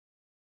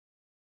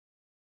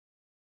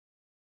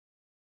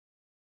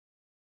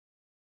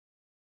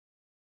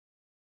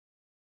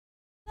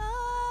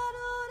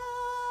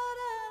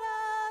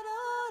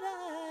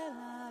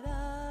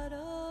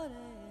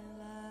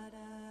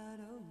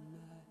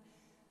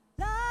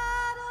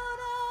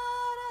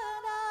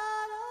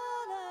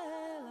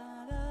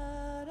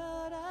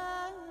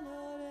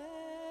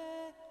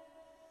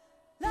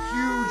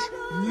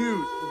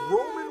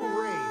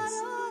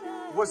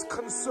was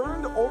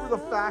concerned over the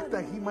fact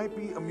that he might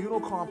be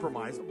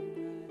immunocompromised.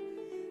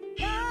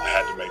 I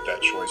had to make that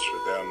choice for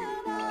them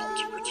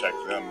to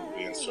protect them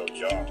being so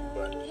young,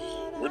 but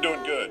we're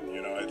doing good.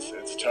 You know,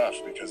 it's tough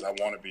because I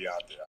want to be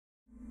out there.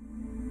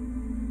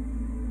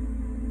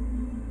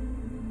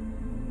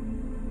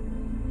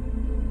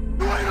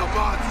 You ain't a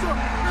monster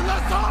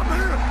unless I'm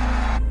here!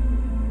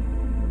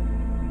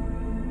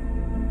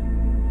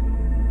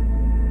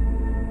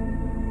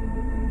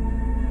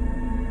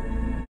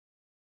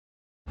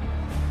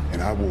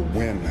 And I will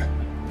win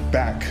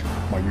back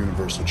my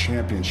Universal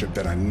Championship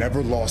that I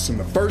never lost in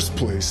the first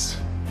place.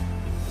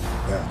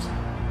 That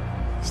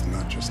is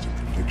not just a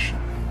prediction,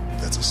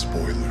 that's a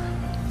spoiler.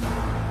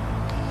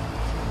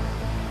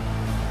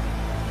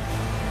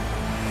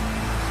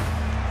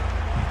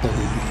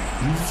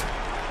 Believe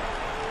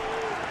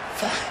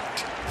that.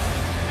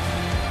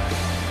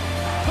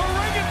 The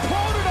ring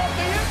imploded on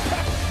the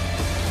impact!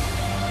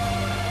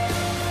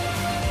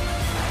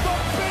 The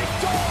big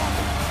dog!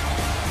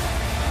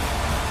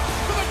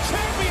 For the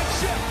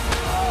championship!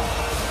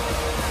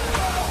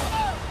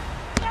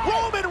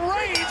 Roman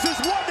Reigns has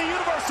won the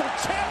Universal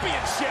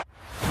Championship!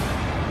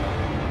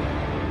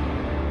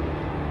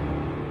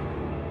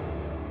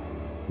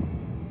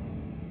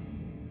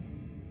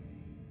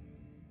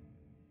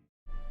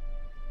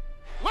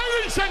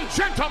 Ladies and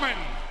gentlemen,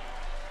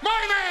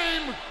 my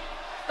name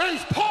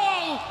is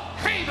Paul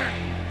Heyman,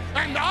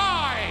 and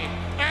I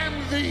am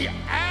the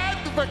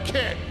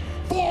advocate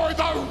for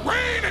the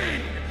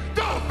reigning,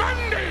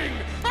 defending,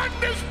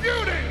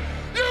 undisputed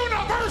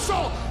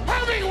Universal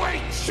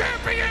Heavyweight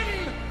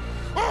Champion,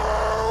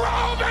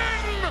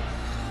 Roman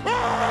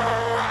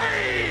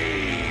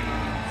Reigns!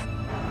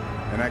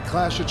 And at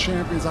Clash of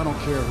Champions, I don't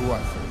care who I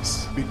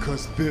face,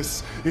 because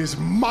this is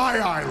my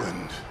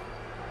island.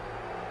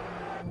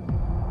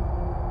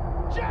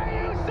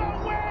 Jey Uso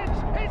wins!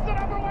 He's the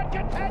 #1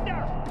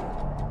 contender!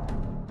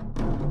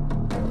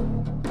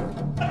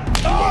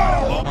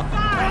 Oh!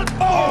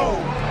 Oh!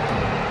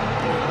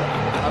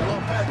 I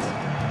love that.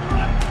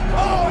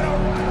 Oh!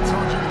 I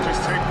told you to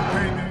just take the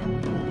payment.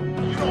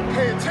 You don't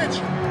pay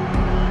attention.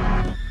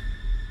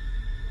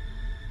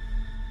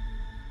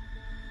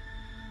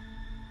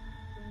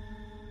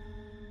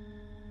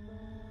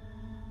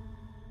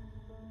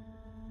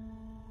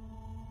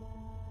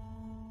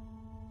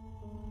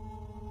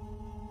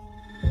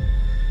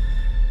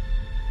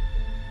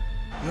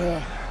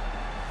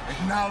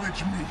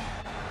 Acknowledge me.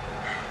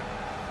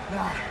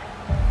 Nah.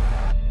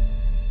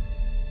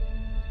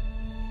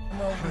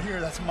 I'm over here,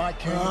 that's my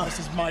kingdom, this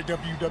is my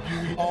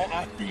WWE. All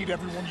I feed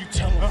everyone, you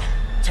tell them.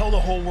 Tell the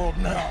whole world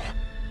now.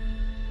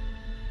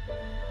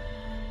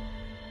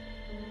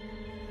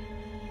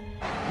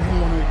 You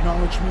don't want to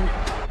acknowledge me?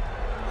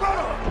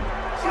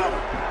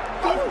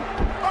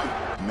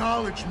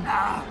 Acknowledge me.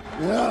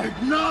 Yeah.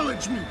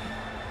 Acknowledge me.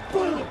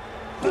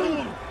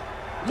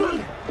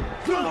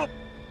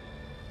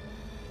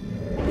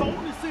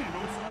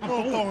 I'm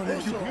throwing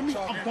it. You hear me?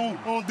 I'm throwing.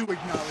 Oh, do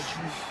acknowledge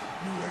me.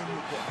 You ain't the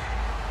boy.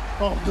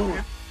 Oh, do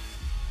it.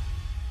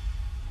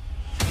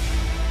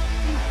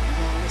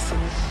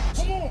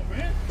 Come on,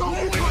 man! Don't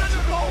Let touch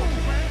it go,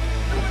 man!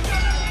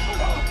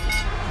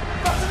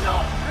 That's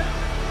enough, man!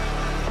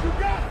 You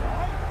got it, all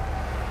right?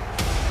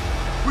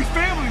 We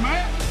family,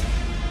 man!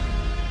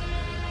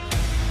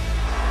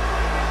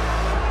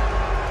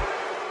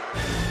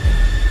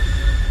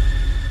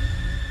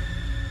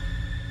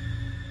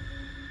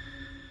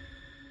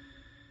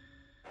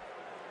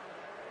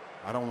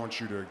 I don't want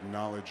you to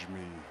acknowledge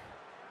me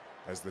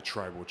as the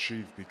tribal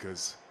chief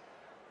because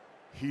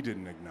he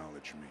didn't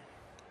acknowledge me.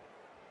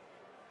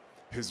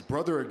 His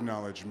brother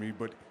acknowledged me,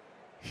 but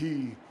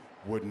he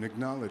wouldn't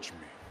acknowledge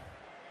me.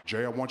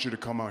 Jay, I want you to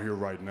come out here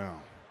right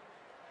now.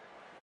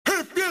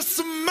 If you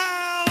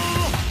smell!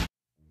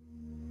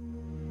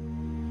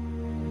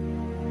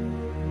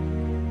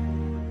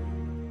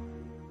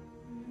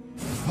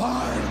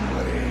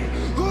 Finally,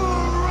 the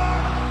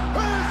Rock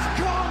has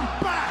come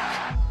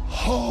back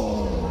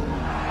home!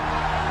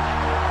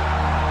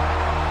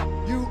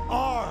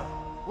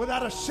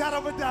 Without a shadow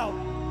of a doubt,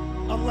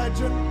 a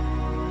legend,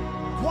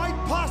 quite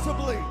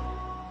possibly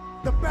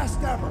the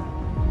best ever.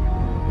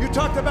 You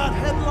talked about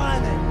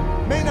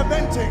headlining, main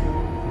eventing,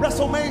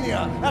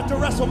 WrestleMania after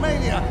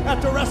WrestleMania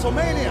after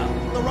WrestleMania.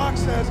 The Rock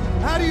says,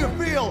 how do you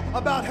feel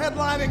about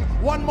headlining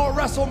one more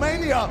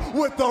WrestleMania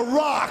with The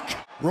Rock?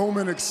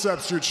 Roman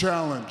accepts your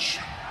challenge.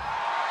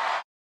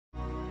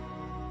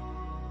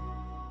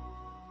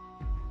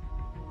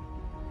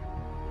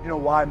 You know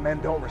why men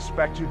don't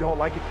respect you, don't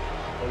like you?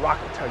 The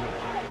Rock will tell you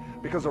why.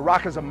 Because The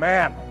Rock is a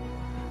man.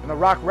 And The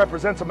Rock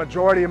represents a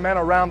majority of men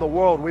around the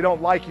world. We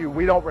don't like you.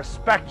 We don't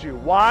respect you.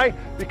 Why?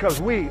 Because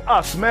we,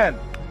 us men,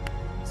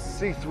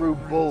 see through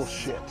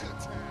bullshit.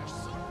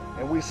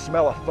 And we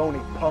smell a phony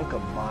punk a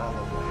mile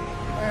away.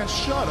 Man,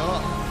 shut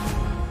up.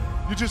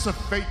 You're just a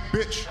fake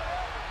bitch.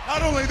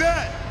 Not only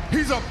that,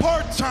 he's a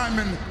part-time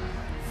and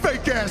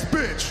fake-ass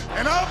bitch.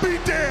 And I'll be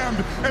damned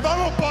if I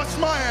don't bust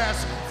my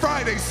ass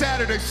Friday,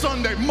 Saturday,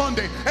 Sunday,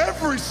 Monday,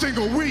 every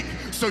single week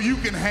so you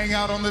can hang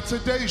out on the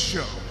Today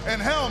Show. And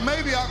hell,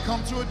 maybe I'll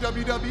come to a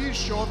WWE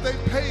show if they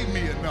pay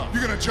me enough.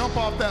 You're gonna jump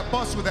off that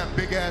bus with that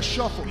big ass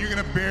shuffle. You're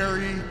gonna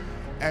bury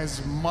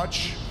as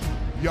much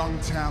young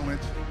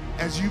talent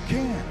as you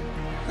can.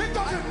 It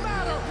doesn't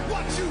matter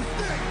what you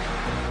think.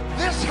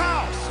 This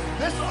house,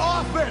 this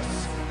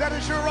office, that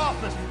is your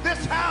office.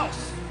 This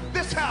house,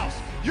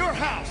 your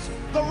house,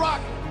 The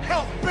Rock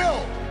helped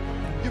build.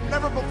 You've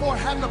never before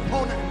had an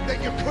opponent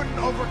that you couldn't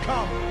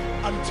overcome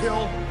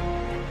until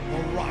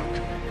The Rock.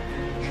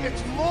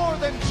 It's more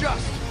than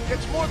just the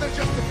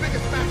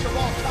biggest match of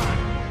all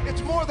time.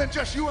 It's more than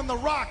just you and The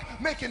Rock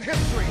making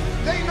history.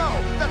 They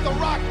know that The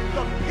Rock,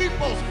 the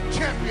people's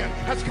champion,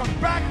 has come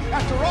back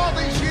after all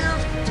these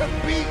years to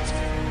beat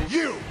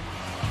you.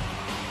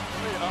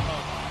 Wait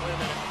a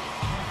minute.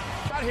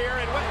 Got here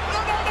and went.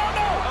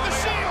 No! The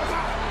Shield!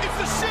 It's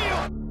the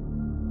Shield!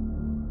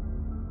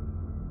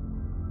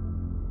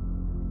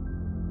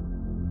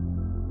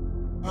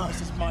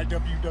 This is my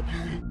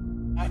WWE.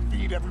 I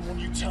feed everyone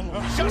you tell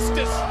them.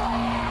 Justice!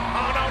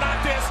 Oh no,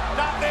 not this!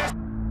 Not this!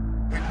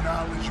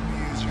 Acknowledge me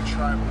as your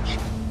tribal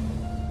chief.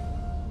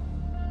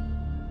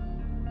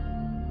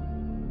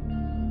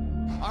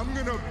 I'm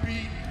gonna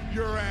beat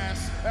your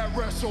ass at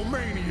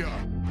WrestleMania.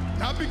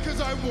 Not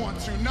because I want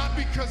to, not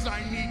because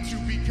I need to,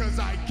 because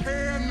I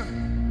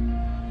can,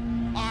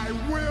 I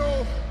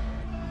will,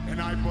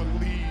 and I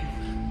believe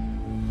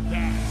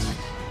that.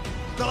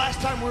 The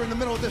last time we were in the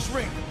middle of this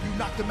ring, you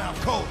knocked him out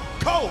cold.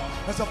 Cold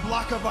as a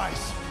block of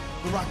ice.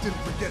 The Rock didn't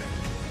forget it.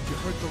 You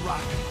hurt The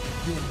Rock.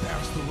 You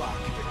embarrassed The Rock.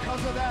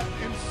 Because of that,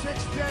 in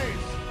 6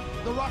 days,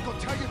 The Rock will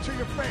tell you to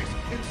your face,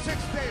 in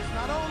 6 days,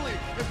 not only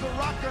is The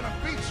Rock gonna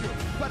beat you,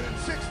 but in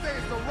 6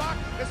 days, The Rock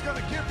is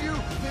gonna give you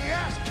the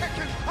ass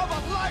kicking of a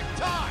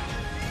lifetime.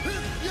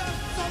 If you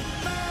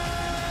smell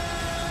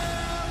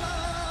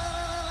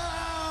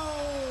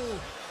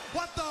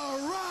what The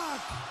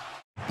Rock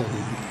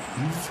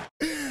believes.